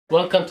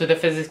Welcome to the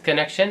Physics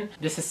Connection.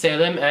 This is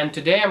Salem, and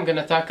today I'm going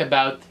to talk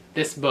about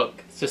this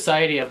book,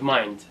 Society of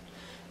Mind.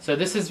 So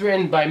this is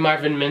written by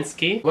Marvin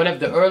Minsky, one of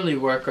the early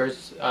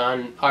workers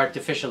on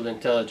artificial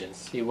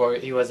intelligence. He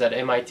was at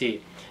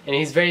MIT, and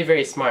he's very,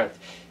 very smart.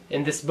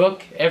 In this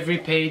book, every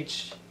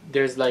page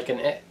there's like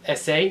an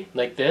essay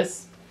like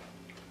this,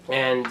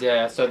 and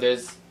so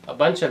there's a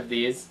bunch of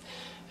these,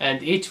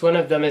 and each one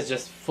of them is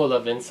just full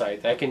of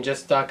insight. I can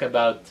just talk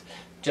about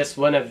just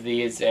one of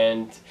these,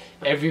 and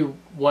every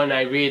one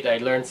I read I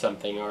learn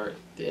something, or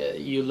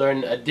you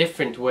learn a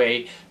different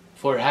way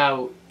for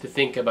how to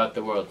think about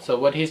the world. So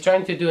what he's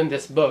trying to do in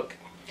this book,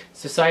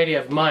 Society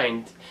of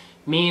Mind,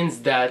 means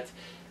that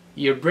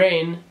your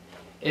brain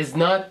is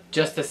not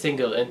just a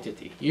single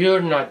entity.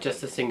 You're not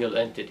just a single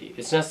entity.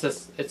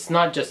 It's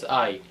not just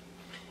I.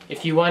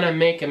 If you want to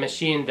make a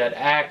machine that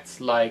acts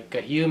like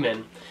a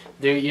human,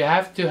 you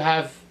have to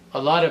have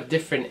a lot of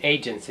different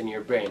agents in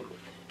your brain.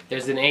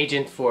 There's an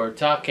agent for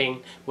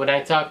talking. When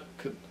I talk,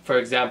 for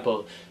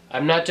example,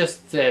 I'm not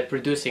just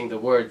producing the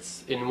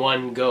words in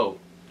one go.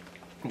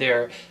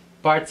 There are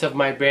parts of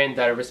my brain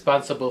that are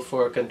responsible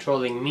for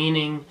controlling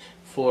meaning,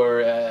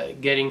 for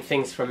getting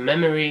things from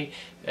memory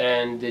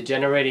and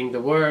generating the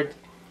word,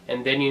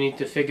 and then you need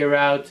to figure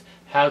out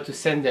how to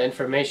send the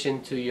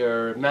information to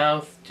your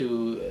mouth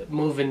to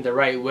move in the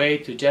right way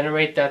to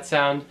generate that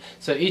sound.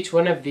 So each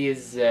one of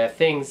these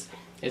things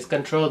is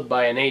controlled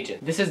by an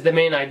agent. This is the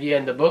main idea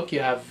in the book. You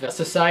have a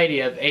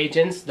society of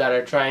agents that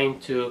are trying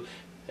to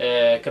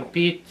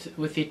compete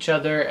with each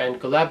other and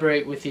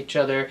collaborate with each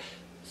other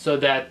so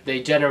that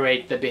they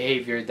generate the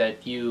behavior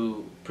that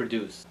you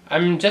produce.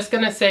 I'm just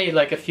gonna say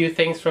like a few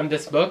things from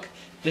this book.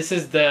 This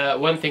is the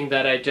one thing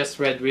that I just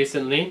read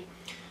recently.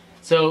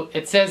 So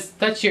it says,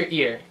 touch your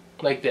ear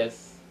like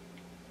this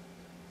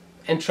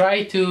and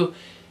try to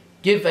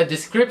give a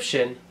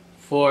description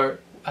for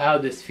how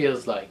this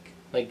feels like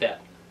that.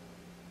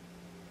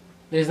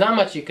 There's not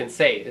much you can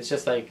say. It's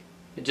just like,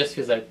 it just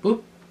feels like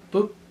boop,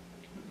 boop.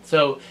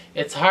 So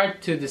it's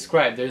hard to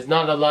describe. There's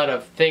not a lot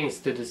of things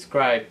to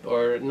describe,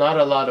 or not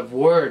a lot of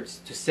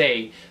words to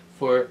say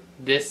for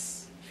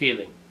this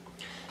feeling.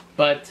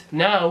 But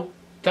now,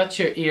 touch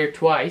your ear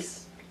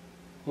twice.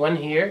 One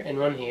here and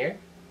one here,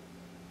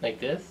 like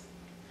this.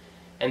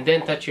 And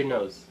then touch your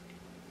nose.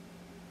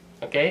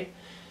 Okay?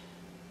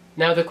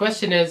 Now the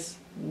question is,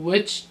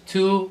 which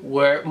two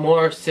were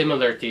more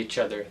similar to each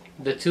other?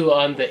 The two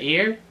on the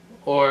ear,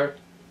 or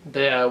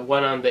the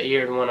one on the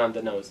ear and one on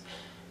the nose?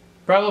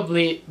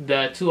 Probably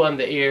the two on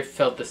the ear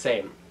felt the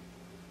same.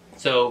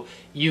 So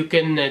you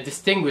can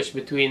distinguish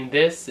between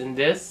this and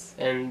this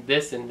and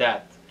this and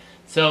that.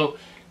 So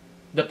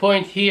the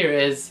point here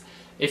is,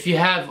 if you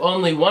have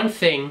only one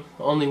thing,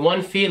 only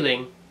one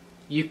feeling,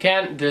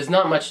 there's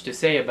not much to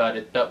say about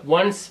it. But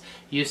once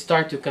you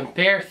start to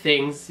compare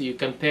things, you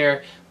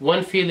compare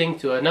one feeling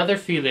to another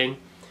feeling,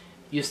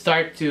 you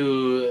start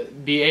to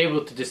be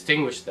able to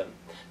distinguish them.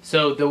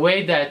 So the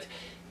way that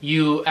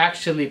you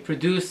actually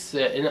produce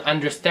an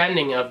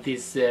understanding of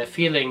these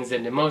feelings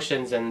and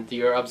emotions and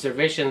your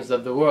observations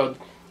of the world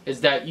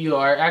is that you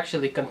are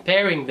actually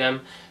comparing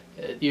them.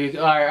 You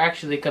are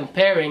actually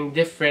comparing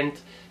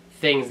different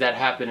things that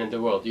happen in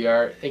the world. You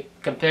are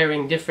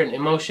comparing different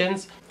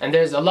emotions, and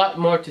there's a lot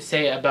more to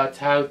say about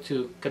how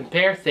to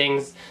compare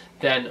things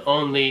than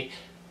only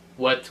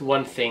what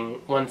one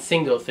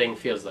single thing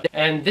feels like.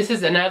 And this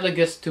is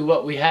analogous to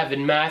what we have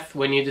in math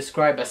when you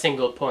describe a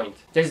single point.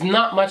 There's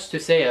not much to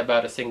say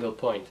about a single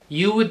point.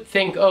 You would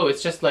think, oh,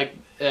 it's just like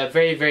a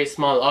very, very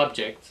small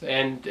object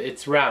and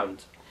it's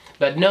round.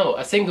 But no,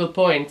 a single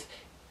point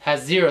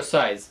has zero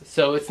size.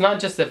 So it's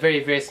not just a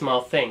very, very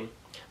small thing.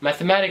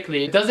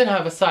 Mathematically, it doesn't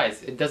have a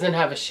size, it doesn't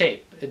have a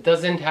shape, it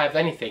doesn't have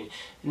anything,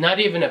 not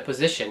even a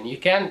position. You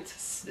can't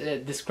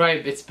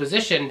describe its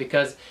position,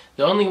 because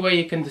the only way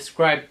you can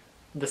describe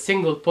the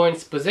single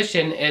point's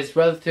position is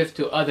relative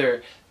to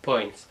other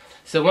points.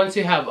 So once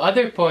you have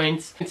other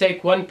points, you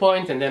take one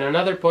point and then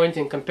another point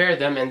and compare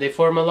them, and they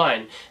form a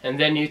line. And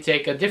then you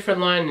take a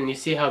different line and you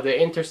see how they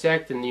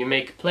intersect, and you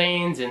make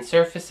planes and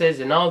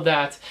surfaces and all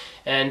that.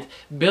 And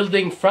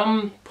building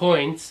from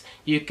points,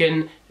 you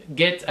can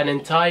get an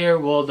entire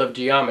world of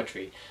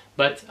geometry.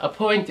 But a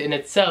point in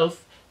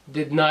itself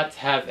did not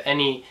have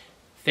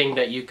anything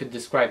that you could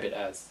describe it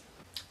as.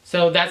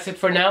 So that's it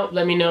for now.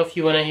 Let me know if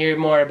you want to hear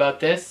more about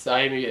this.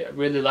 I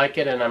really like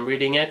it and I'm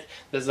reading it.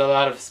 There's a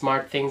lot of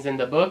smart things in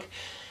the book.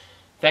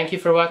 Thank you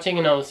for watching,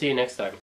 and I will see you next time.